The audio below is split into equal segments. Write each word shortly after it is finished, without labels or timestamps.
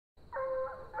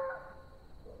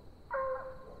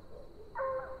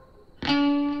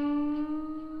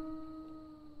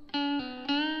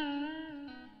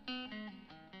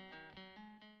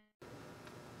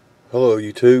Hello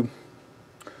YouTube.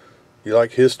 You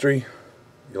like history?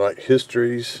 You like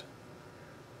histories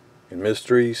and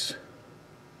mysteries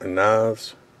and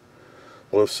knives?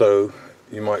 Well, if so,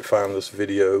 you might find this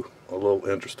video a little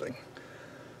interesting.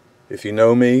 If you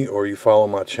know me or you follow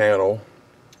my channel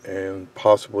and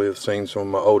possibly have seen some of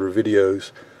my older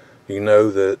videos, you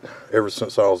know that ever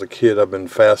since I was a kid I've been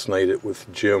fascinated with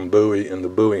Jim Bowie and the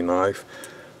Bowie knife.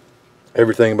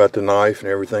 Everything about the knife and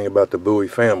everything about the Bowie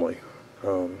family.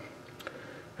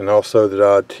 And also that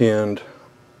I attend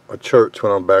a church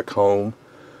when I'm back home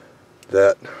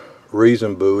that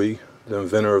Reason Bowie, the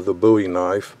inventor of the Bowie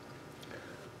knife,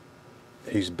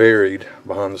 he's buried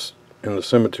in the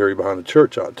cemetery behind the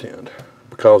church I attend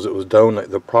because it was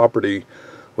the property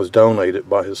was donated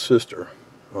by his sister,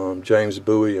 James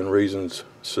Bowie and Reason's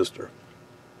sister.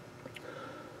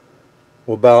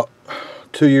 Well, about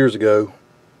 2 years ago,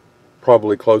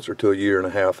 probably closer to a year and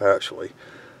a half actually,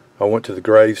 I went to the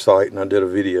grave site and I did a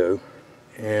video,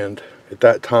 and at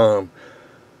that time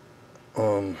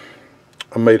I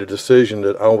made a decision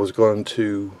that I was going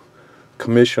to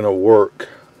commission a work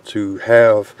to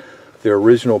have the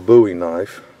original Bowie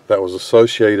knife that was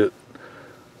associated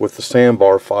with the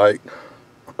Sandbar Fight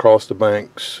across the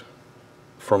banks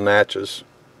from Natchez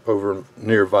over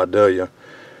near Vidalia.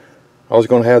 I was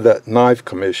going to have that knife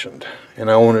commissioned,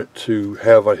 and I wanted to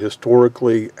have a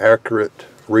historically accurate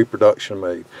reproduction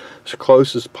made as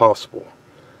close as possible.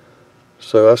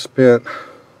 So I spent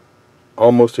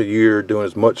almost a year doing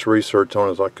as much research on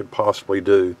it as I could possibly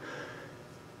do,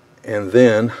 and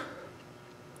then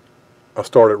I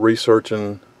started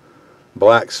researching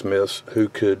blacksmiths who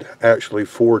could actually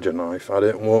forge a knife. I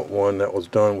didn't want one that was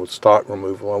done with stock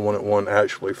removal. I wanted one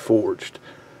actually forged,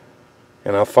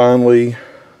 and I finally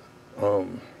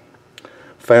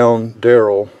found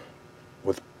Darrell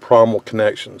with Primal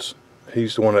Connections.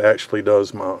 He's the one that actually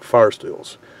does my fire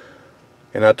steels.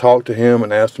 And I talked to him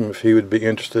and asked him if he would be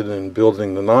interested in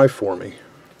building the knife for me.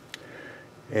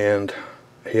 And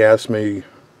he asked me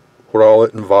what all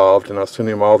it involved, and I sent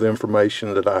him all the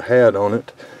information that I had on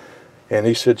it. And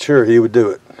he said sure, he would do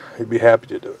it. He'd be happy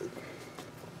to do it.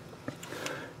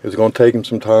 It was going to take him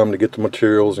some time to get the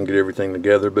materials and get everything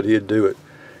together, but he'd do it.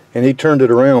 And he turned it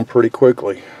around pretty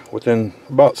quickly, within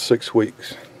about 6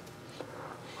 weeks.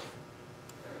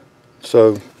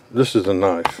 So this is a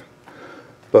knife,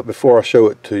 but before I show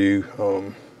it to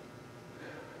you,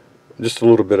 just a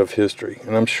little bit of history.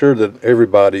 And I'm sure that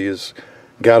everybody has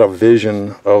got a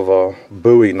vision of a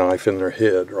Bowie knife in their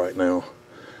head right now,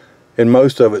 and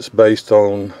most of it's based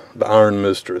on The Iron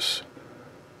Mistress.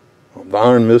 The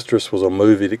Iron Mistress was a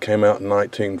movie that came out in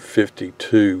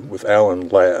 1952 with Alan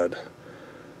Ladd,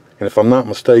 and if I'm not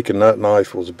mistaken, that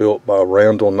knife was built by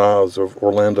Randall Knives of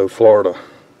Orlando, Florida.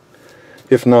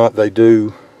 If not, they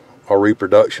do a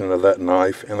reproduction of that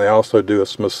knife, and they also do a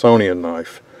Smithsonian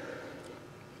knife.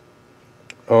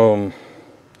 So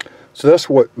that's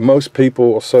what most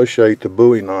people associate the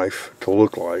Bowie knife to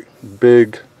look like.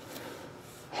 Big,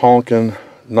 honking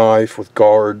knife with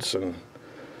guards and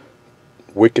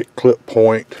wicked clip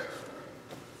point.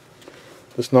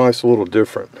 This knife's a little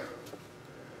different.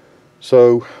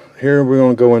 So here we're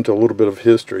going to go into a little bit of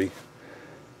history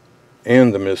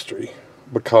and the mystery,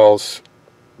 because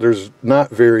there's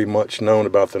not very much known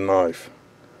about the knife.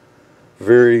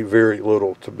 Very, very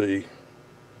little, to be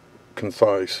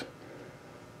concise.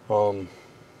 Well,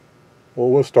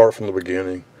 we'll start from the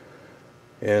beginning.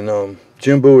 And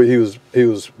Jim Bowie, he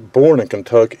was born in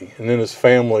Kentucky, and then his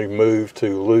family moved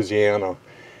to Louisiana,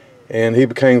 and he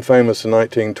became famous in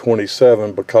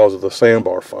 1927 because of the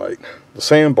Sandbar Fight. The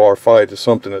Sandbar Fight is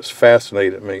something that's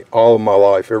fascinated me all of my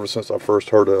life, ever since I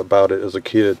first heard about it as a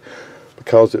kid,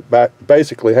 because it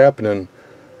basically happened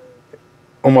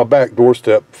on my back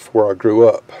doorstep where I grew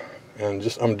up, and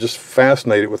I'm just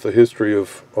fascinated with the history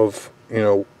of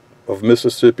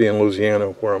Mississippi and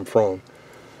Louisiana, where I'm from.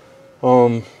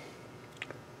 Well,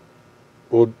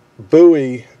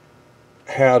 Bowie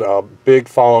had a big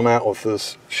falling out with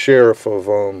this sheriff of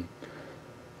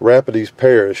Rapides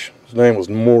Parish. His name was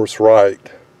Morris Wright.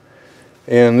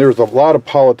 And there was a lot of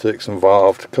politics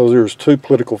involved, because there was two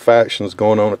political factions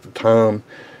going on at the time,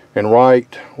 and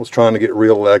Wright was trying to get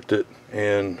reelected,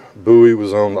 and Bowie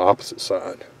was on the opposite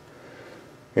side.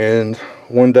 And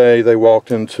one day they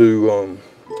walked into,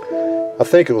 I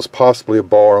think it was possibly a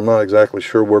bar, I'm not exactly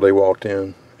sure where they walked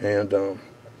in, and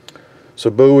so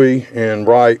Bowie and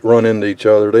Wright run into each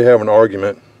other. They have an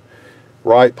argument.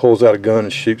 Wright pulls out a gun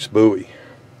and shoots Bowie.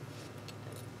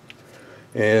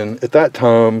 And at that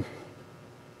time,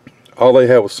 all they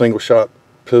had was single shot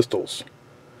pistols,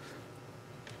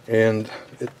 and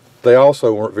they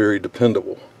also weren't very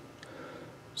dependable.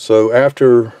 So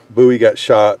after Bowie got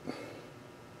shot,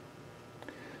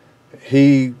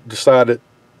 he decided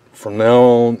from now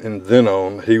on and then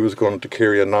on he was going to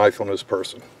carry a knife on his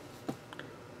person.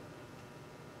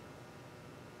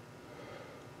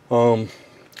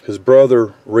 His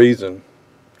brother Reason,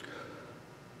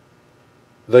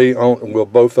 they owned, well,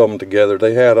 both of them together,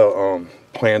 they had a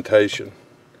plantation,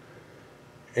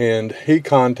 and he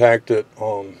contacted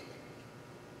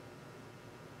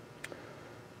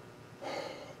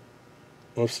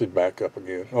let's see, back up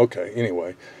again. Okay,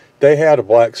 anyway, they had a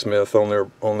blacksmith on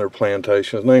their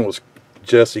plantation. His name was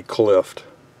Jesse Clifft.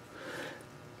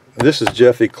 This is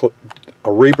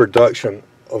a reproduction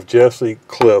of Jesse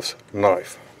Clift's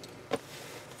knife.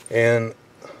 And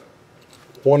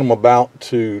what I'm about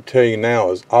to tell you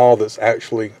now is all that's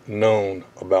actually known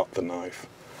about the knife.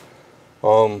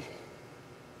 I'm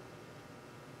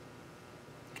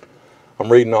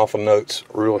reading off of notes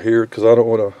real here because I don't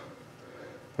want to.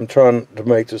 I'm trying to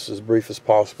make this as brief as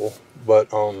possible, but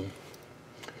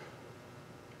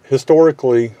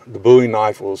historically, the Bowie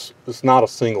knife it's not a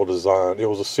single design. It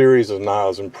was a series of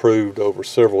knives improved over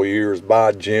several years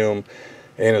by Jim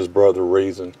and his brother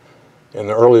Reason. And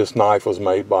the earliest knife was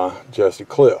made by Jesse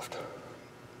Clifft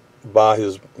by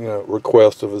his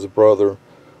request of his brother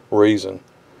Reason.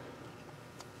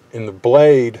 And the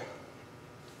blade,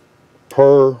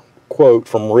 per quote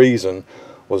from Reason,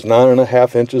 was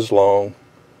 9.5 inches long,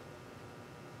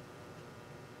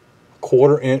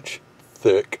 1/4 inch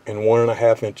thick, and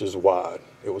 1.5 inches wide.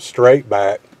 It was straight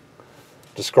back,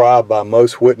 described by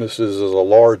most witnesses as a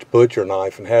large butcher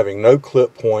knife, and having no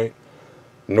clip point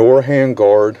nor hand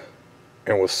guard,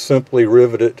 and was simply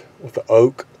riveted with an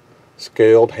oak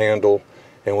scaled handle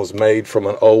and was made from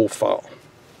an old file.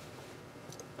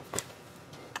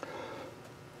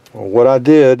 Well, what I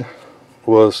did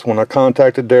was, when I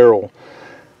contacted Darrell,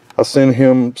 I sent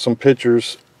him some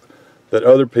pictures that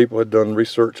other people had done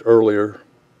research earlier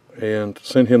and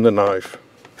sent him the knife.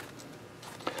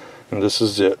 And this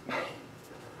is it.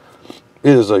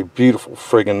 It is a beautiful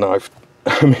friggin' knife.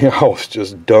 I mean, I was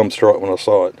just dumbstruck when I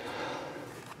saw it.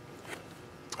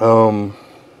 Of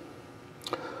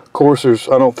course,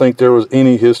 I don't think there was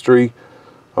any history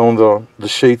on the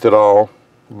sheath at all,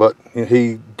 but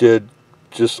he did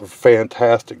just a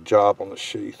fantastic job on the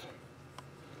sheath.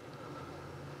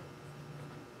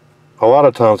 A lot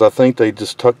of times I think they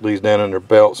just tuck these down in their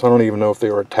belts. I don't even know if they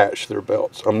were attached to their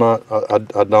belts. I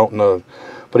don't know.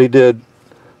 But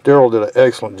Darrell did an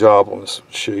excellent job on this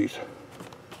sheath.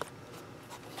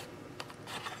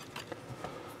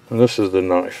 And this is the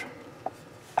knife.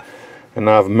 And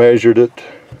I've measured it,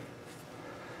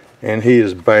 and he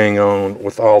is bang on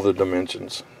with all the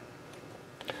dimensions.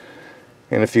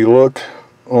 And if you look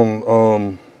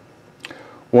on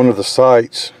one of the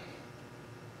sites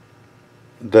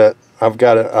that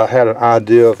I had an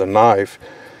idea of the knife,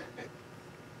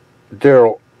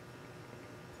 Darrell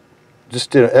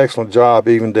just did an excellent job,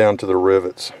 even down to the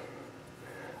rivets.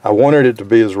 I wanted it to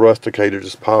be as rusticated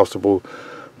as possible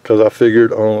because I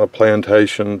figured on a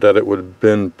plantation that it would have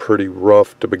been pretty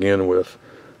rough to begin with.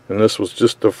 And this was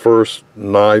just the first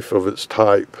knife of its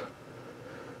type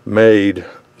made,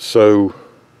 so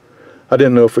I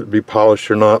didn't know if it would be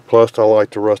polished or not. Plus, I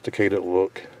like the rusticated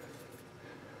look.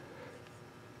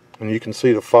 And you can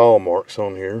see the file marks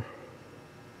on here.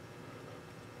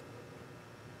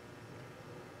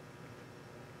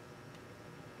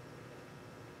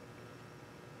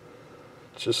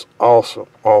 It's just awesome,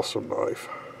 awesome knife.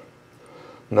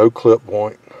 No clip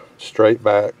point, straight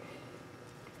back,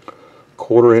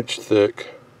 1/4 inch thick.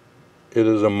 It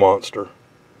is a monster.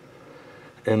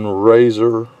 And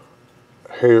razor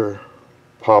hair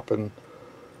popping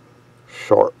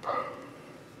sharp.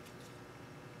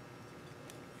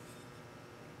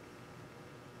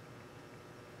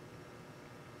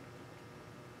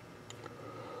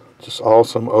 Just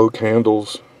awesome oak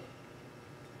handles.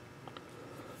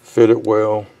 Fit it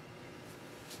well.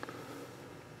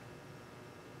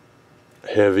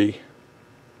 Heavy.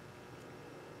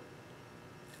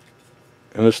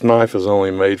 And this knife is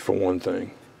only made for one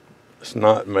thing. It's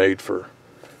not made for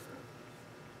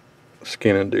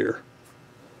skinning deer.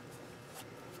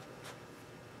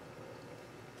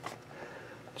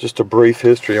 Just a brief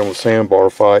history on the Sandbar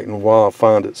Fight and why I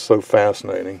find it so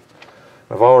fascinating.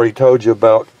 I've already told you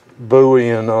about Bowie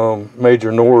and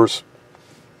Major Norris,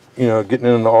 getting in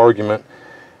an argument,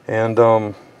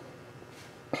 and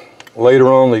later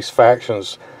on these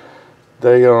factions,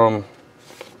 they got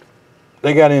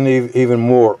in even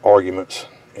more arguments.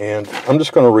 And I'm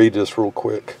just going to read this real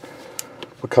quick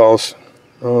because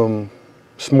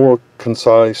it's more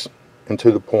concise and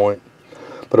to the point.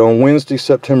 But on Wednesday,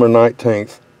 September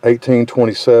 19th,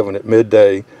 1827 at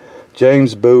midday,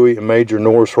 James Bowie and Major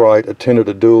Norris Wright attended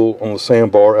a duel on the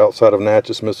sandbar outside of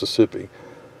Natchez, Mississippi.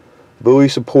 Bowie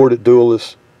supported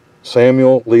duelist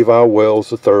Samuel Levi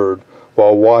Wells III,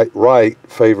 while Wright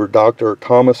favored Dr.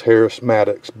 Thomas Harris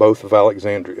Maddox, both of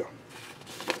Alexandria.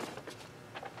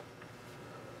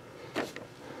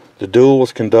 The duel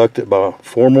was conducted by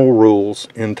formal rules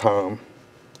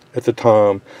at the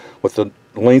time, with a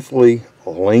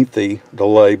lengthy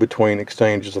delay between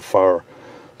exchanges of fire.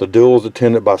 The duel was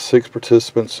attended by 6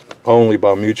 participants only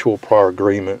by mutual prior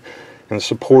agreement, and the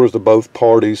supporters of both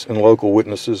parties and local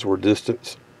witnesses were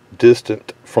distant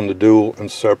from the duel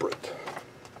and separate.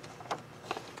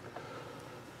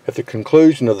 At the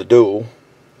conclusion of the duel,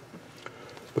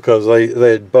 because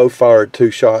they had both fired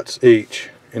 2 shots each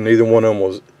and neither one of them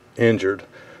was injured,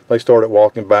 they started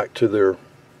walking back to their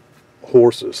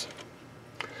horses.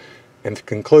 At the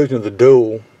conclusion of the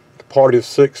duel, the party of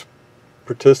 6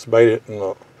 participated in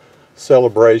a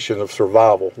celebration of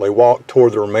survival. They walked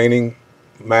toward the remaining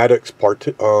Maddox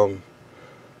partisans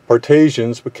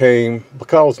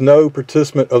because no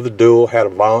participant of the duel had a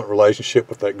violent relationship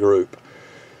with that group.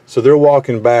 So they're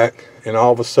walking back, and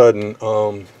all of a sudden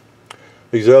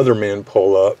these other men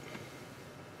pull up.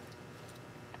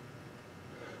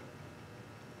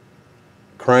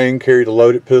 Crane carried a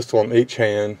loaded pistol in each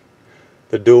hand.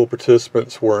 The duel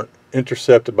participants were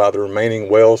intercepted by the remaining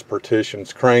Wells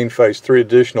partisans. Crane faced 3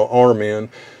 additional armed men.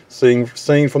 Seen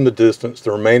from the distance,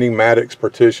 the remaining Maddox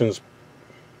partisans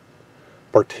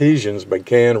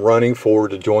began running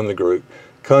forward to join the group.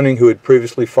 Cunning, who had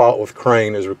previously fought with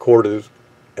Crane, is recorded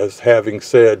as having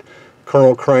said,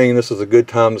 "Colonel Crane, this is a good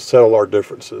time to settle our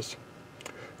differences."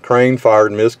 Crane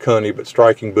fired and missed Cunning, but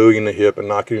striking Bowie in the hip and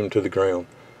knocking him to the ground.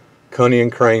 Cunning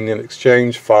and Crane then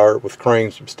exchanged fire, with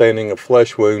Crane sustaining a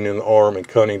flesh wound in the arm and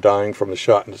Cunning dying from the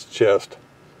shot in his chest.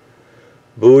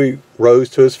 Bowie rose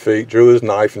to his feet, drew his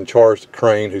knife, and charged at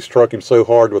Crane, who struck him so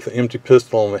hard with an empty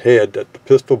pistol on the head that the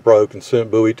pistol broke and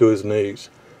sent Bowie to his knees.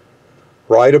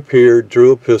 Wright appeared,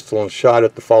 drew a pistol, and shot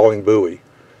at the falling Bowie.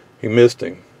 He missed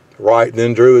him. Wright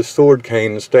then drew his sword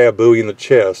cane and stabbed Bowie in the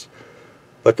chest,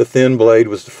 but the thin blade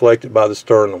was deflected by the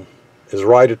sternum. As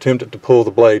Wright attempted to pull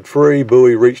the blade free,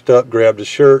 Bowie reached up, grabbed his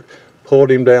shirt, pulled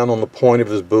him down on the point of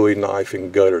his Bowie knife,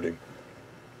 and gutted him.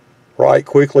 Wright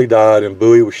quickly died, and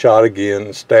Bowie was shot again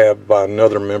and stabbed by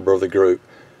another member of the group.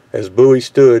 As Bowie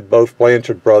stood, both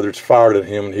Blanchard brothers fired at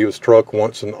him, and he was struck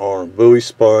once in the arm. Bowie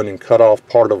spun and cut off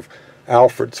part of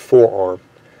Alfred's forearm.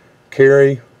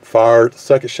 Carey fired the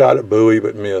second shot at Bowie,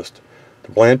 but missed.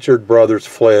 The Blanchard brothers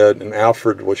fled, and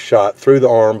Alfred was shot through the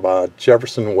arm by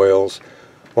Jefferson Wells,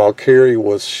 while Carey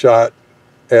was shot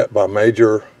at by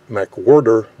Major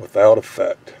McWhorter without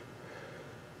effect.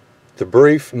 The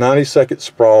brief 90-second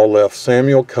sprawl left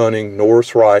Samuel Cunning,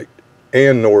 Norris Wright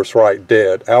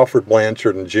dead, Alfred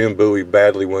Blanchard and Jim Bowie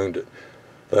badly wounded.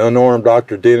 The unarmed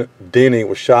Dr. Denny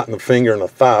was shot in the finger and the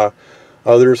thigh.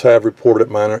 Others have reported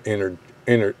minor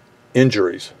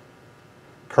injuries.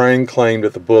 Crane claimed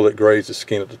that the bullet grazed his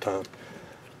skin at the time.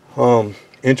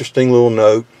 Interesting little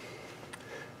note.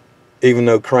 Even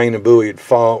though Crane and Bowie had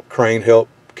fought, Crane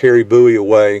helped carry Bowie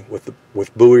away, with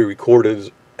Bowie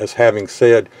recorded as having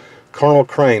said, "Colonel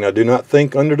Crane, I do not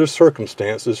think under the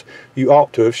circumstances you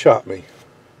ought to have shot me."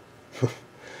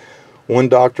 One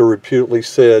doctor reputedly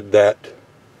said that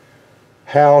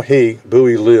how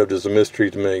Bowie lived is a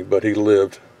mystery to me, but he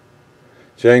lived.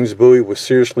 James Bowie was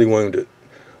seriously wounded.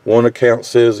 One account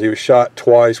says he was shot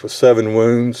twice with 7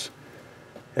 wounds,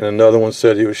 and another one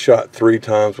said he was shot 3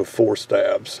 times with 4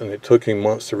 stabs, and it took him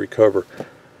months to recover.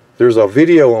 There's a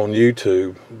video on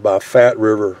YouTube by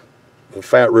PhatRiver, the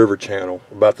PhatRiver channel,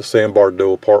 about the Sandbar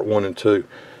Duel Part 1 and 2.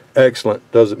 Excellent.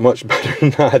 Does it much better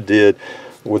than I did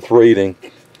with reading.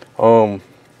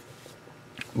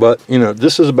 But, you know,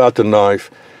 this is about the knife,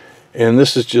 and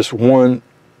this is just one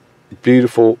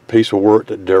beautiful piece of work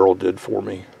that Darrell did for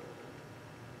me.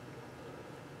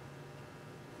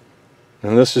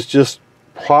 And this is just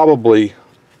probably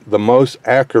the most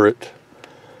accurate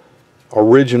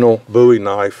original Bowie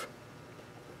knife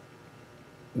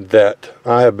that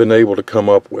I have been able to come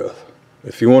up with.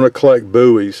 If you want to collect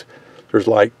Bowies, there's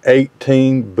like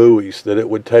 18 Bowies that it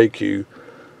would take you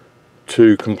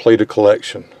to complete a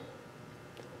collection,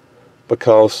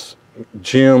 because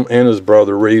Jim and his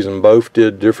brother Reason both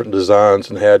did different designs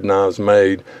and had knives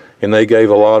made, and they gave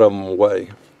a lot of them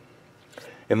away,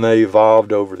 and they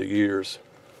evolved over the years,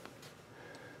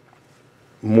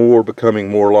 becoming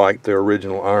more like their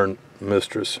original Iron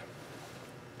Mistress.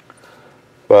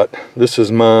 But this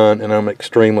is mine, and I'm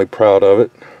extremely proud of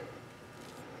it.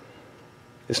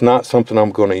 It's not something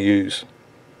I'm going to use.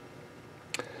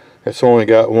 It's only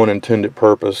got one intended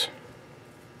purpose,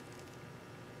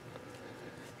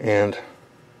 and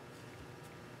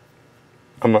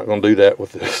I'm not going to do that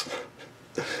with this.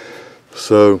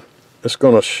 So it's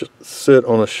going to sit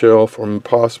on a shelf or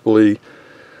possibly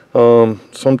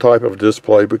some type of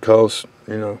display, because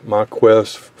you know my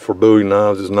quest for Bowie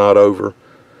knives is not over.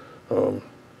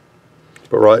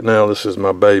 But right now this is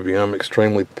my baby. I'm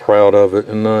extremely proud of it,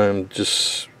 and I'm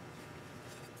just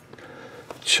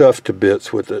chuffed to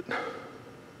bits with it.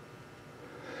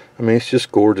 I mean, it's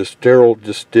just gorgeous. Darrell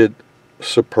just did a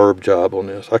superb job on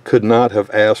this. I could not have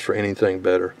asked for anything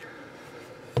better.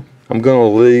 I'm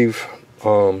going to leave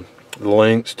the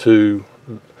links to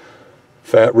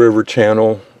PhatRiver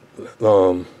channel,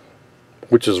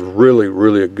 which is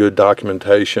really a good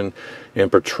documentation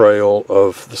and portrayal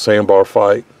of the Sandbar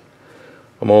fight.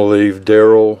 I'm going to leave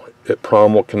Darrell at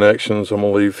Primal Connections. I'm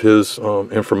going to leave his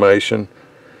information,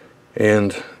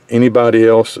 and anybody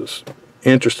else that's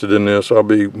interested in this, I'll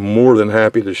be more than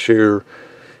happy to share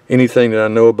anything that I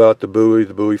know about the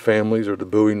Bowie families, or the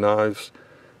Bowie knives,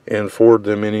 and forward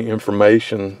them any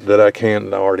information that I can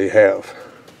and I already have.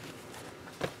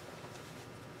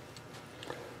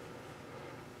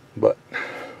 But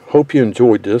hope you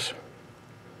enjoyed this.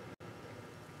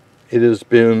 It has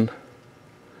been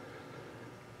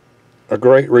a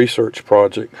great research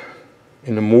project,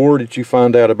 and the more that you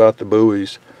find out about the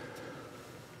Bowies,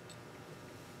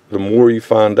 the more you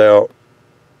find out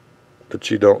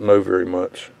that you don't know very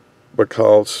much,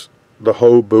 because the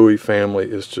whole Bowie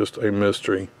family is just a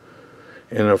mystery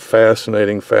and a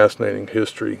fascinating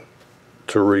history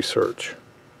to research.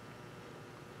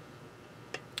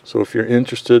 So if you're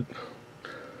interested,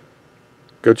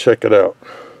 go check it out.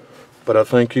 But I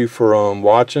thank you for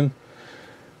watching,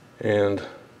 and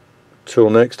till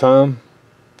next time,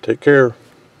 take care.